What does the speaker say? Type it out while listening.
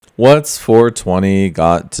What's 420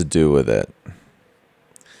 got to do with it?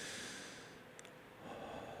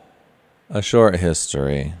 A short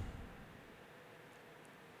history.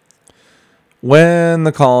 When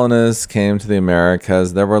the colonists came to the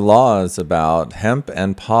Americas, there were laws about hemp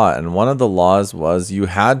and pot, and one of the laws was you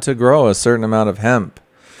had to grow a certain amount of hemp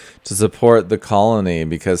to support the colony,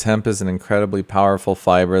 because hemp is an incredibly powerful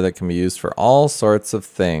fiber that can be used for all sorts of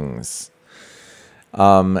things.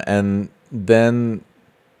 And then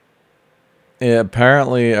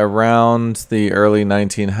apparently around the early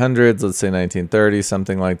 1900s, let's say 1930,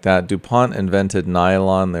 something like that, DuPont invented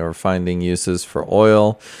nylon. They were finding uses for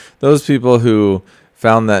oil. Those people who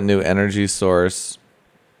found that new energy source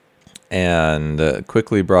and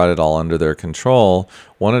quickly brought it all under their control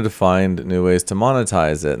wanted to find new ways to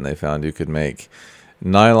monetize it. And they found you could make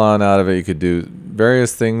nylon out of it. You could do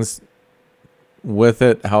various things with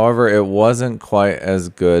it. However, it wasn't quite as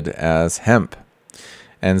good as hemp.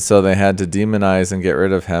 And so they had to demonize and get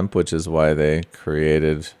rid of hemp, which is why they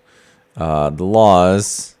created the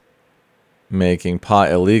laws making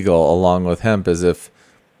pot illegal along with hemp, as if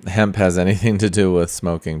hemp has anything to do with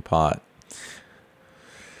smoking pot.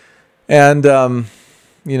 And,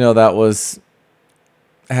 that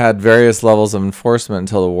had various levels of enforcement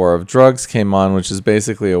until the War of Drugs came on, which is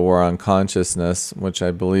basically a war on consciousness, which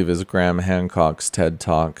I believe is Graham Hancock's TED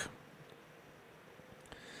Talk.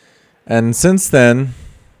 And since then,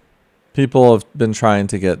 people have been trying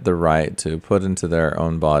to get the right to put into their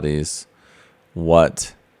own bodies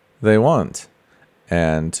what they want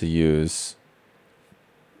and to use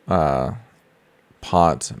pot,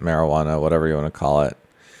 marijuana, whatever you want to call it.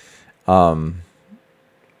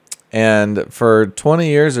 And for 20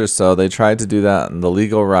 years or so, they tried to do that in the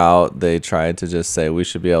legal route. They tried to just say we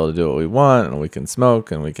should be able to do what we want, and we can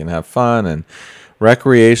smoke and we can have fun, and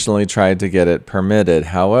recreationally tried to get it permitted.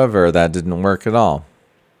 However, that didn't work at all.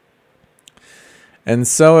 And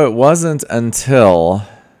so it wasn't until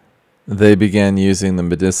they began using the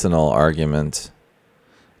medicinal argument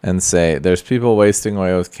and say there's people wasting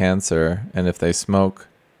away with cancer, and if they smoke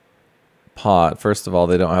pot, first of all,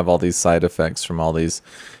 they don't have all these side effects from all these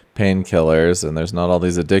painkillers, and there's not all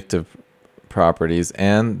these addictive properties,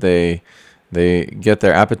 and they get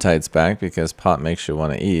their appetites back because pot makes you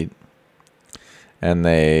want to eat, and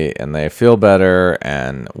they feel better,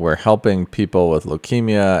 and we're helping people with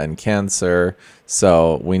leukemia and cancer,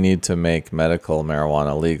 so we need to make medical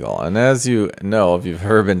marijuana legal. And as you know, if you've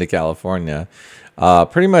ever been to California,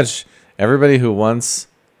 pretty much everybody who wants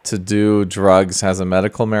to do drugs has a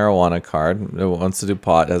medical marijuana card. Who wants to do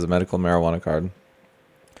pot has a medical marijuana card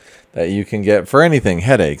that you can get for anything: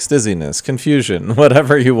 headaches, dizziness, confusion,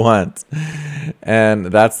 whatever you want. And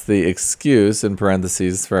that's the excuse, in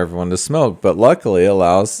parentheses, for everyone to smoke. But luckily, it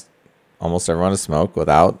allows almost everyone to smoke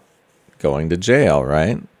without going to jail,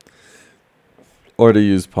 right? Or to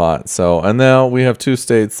use pot. So, and now we have 2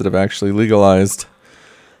 states that have actually legalized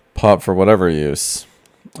pot for whatever use,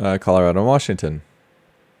 Colorado and Washington.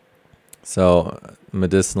 So,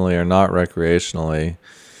 medicinally or not recreationally,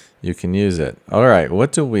 you can use it. All right,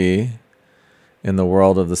 what do we, in the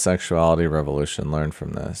world of the sexuality revolution, learn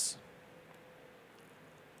from this?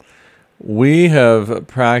 We have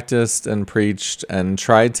practiced and preached and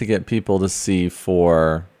tried to get people to see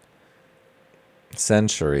for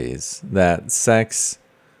centuries that sex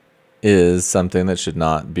is something that should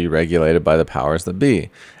not be regulated by the powers that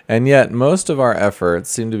be. And yet, most of our efforts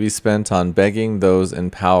seem to be spent on begging those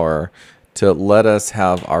in power to let us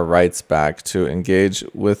have our rights back, to engage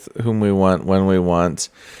with whom we want, when we want,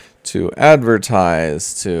 to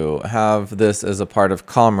advertise, to have this as a part of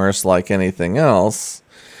commerce like anything else,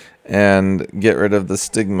 and get rid of the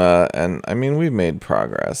stigma. And I mean, we've made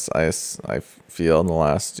progress. I feel in the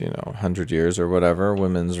last 100 years or whatever,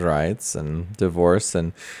 women's rights and divorce,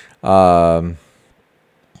 and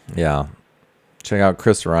check out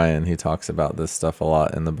Chris Ryan. He talks about this stuff a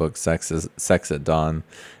lot in the book Sex at Dawn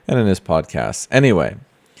and in his podcast. Anyway,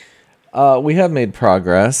 we have made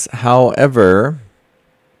progress. However,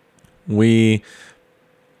 we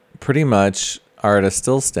pretty much are at a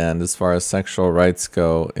still stand as far as sexual rights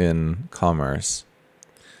go in commerce.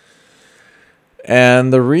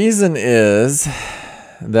 And the reason is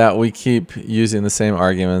that we keep using the same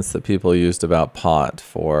arguments that people used about pot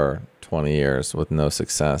for 20 years with no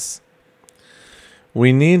success.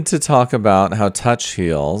 We need to talk about how touch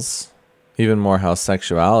heals, even more how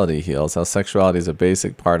sexuality heals, how sexuality is a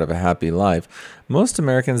basic part of a happy life. Most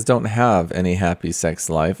Americans don't have any happy sex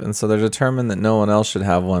life, and so they're determined that no one else should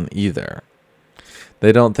have one either.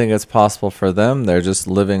 They don't think it's possible for them. They're just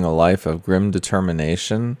living a life of grim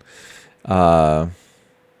determination and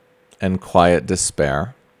quiet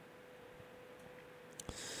despair.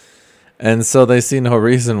 And so they see no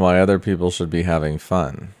reason why other people should be having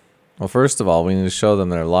fun. Well, first of all, we need to show them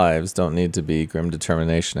their lives don't need to be grim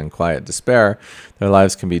determination and quiet despair. Their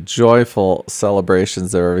lives can be joyful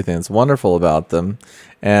celebrations of everything that's wonderful about them.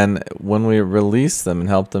 And when we release them and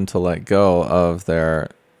help them to let go of their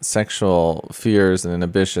sexual fears and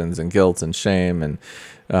inhibitions and guilt and shame and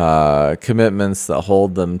commitments that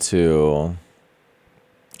hold them to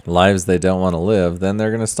lives they don't want to live, then they're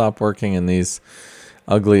going to stop working in these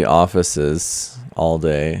ugly offices all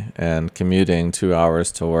day and commuting 2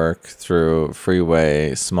 hours to work through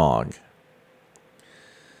freeway smog.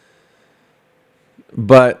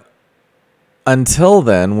 But until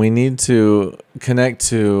then, we need to connect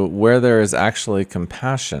to where there is actually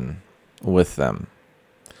compassion with them.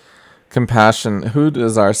 Compassion, who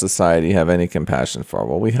does our society have any compassion for?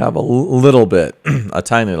 Well, we have a little bit, a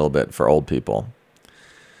tiny little bit for old people.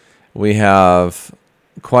 We have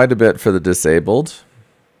quite a bit for the disabled.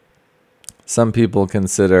 Some people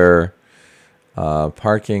consider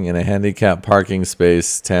parking in a handicapped parking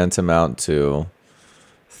space tantamount to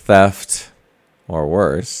theft or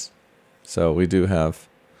worse. So we do have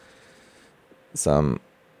some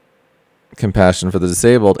compassion for the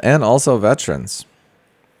disabled and also veterans.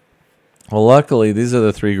 Well, luckily, these are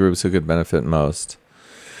the three groups who could benefit most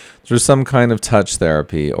through some kind of touch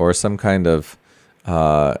therapy or some kind of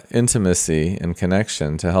intimacy and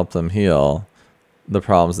connection to help them heal the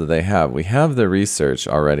problems that they have. We have the research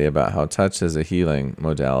already about how touch is a healing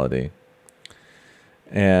modality.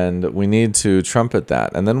 And we need to trumpet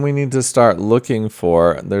that. And then we need to start looking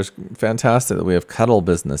for, there's fantastic that we have cuddle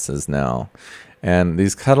businesses now. And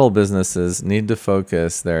these cuddle businesses need to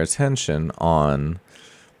focus their attention on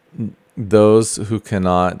those who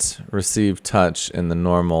cannot receive touch in the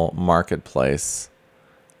normal marketplace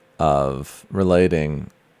of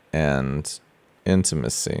relating and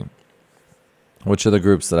intimacy, which are the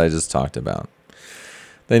groups that I just talked about.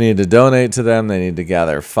 They need to donate to them. They need to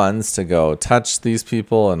gather funds to go touch these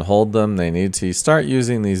people and hold them. They need to start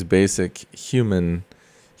using these basic human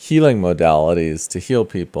healing modalities to heal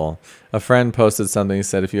people. A friend posted something. He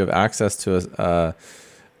said, if you have access to a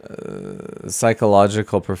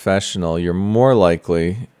psychological professional, you're more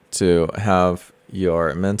likely to have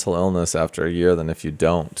your mental illness after a year than if you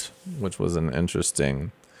don't, which was an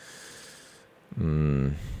interesting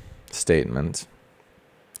statement.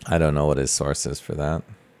 I don't know what his source is for that.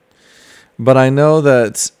 But I know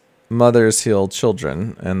that mothers heal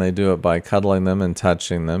children, and they do it by cuddling them and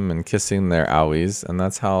touching them and kissing their owies, and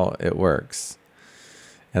that's how it works.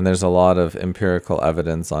 And there's a lot of empirical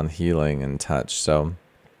evidence on healing and touch. So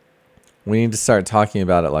we need to start talking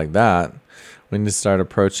about it like that. We need to start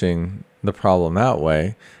approaching the problem that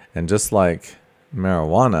way. And just like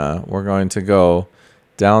marijuana, we're going to go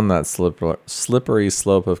down that slippery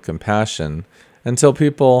slope of compassion until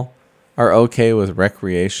people are okay with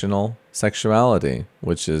recreational sexuality,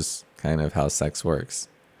 which is kind of how sex works.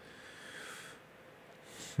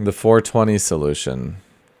 The 420 solution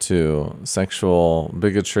to sexual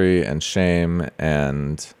bigotry and shame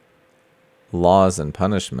and laws and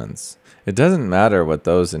punishments. It doesn't matter what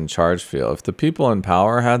those in charge feel. If the people in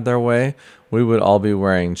power had their way, we would all be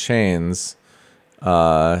wearing chains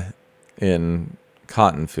in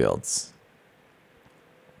cotton fields.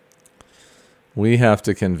 We have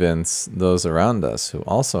to convince those around us who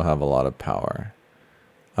also have a lot of power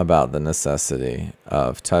about the necessity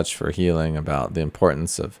of touch for healing, about the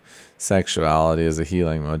importance of sexuality as a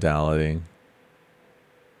healing modality.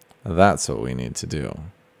 That's what we need to do.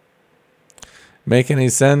 Make any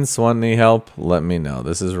sense? Want any help? Let me know.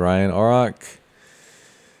 This is Ryan Auroch.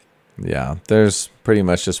 Yeah, there's pretty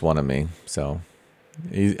much just one of me, so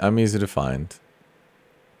I'm easy to find.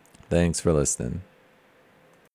 Thanks for listening.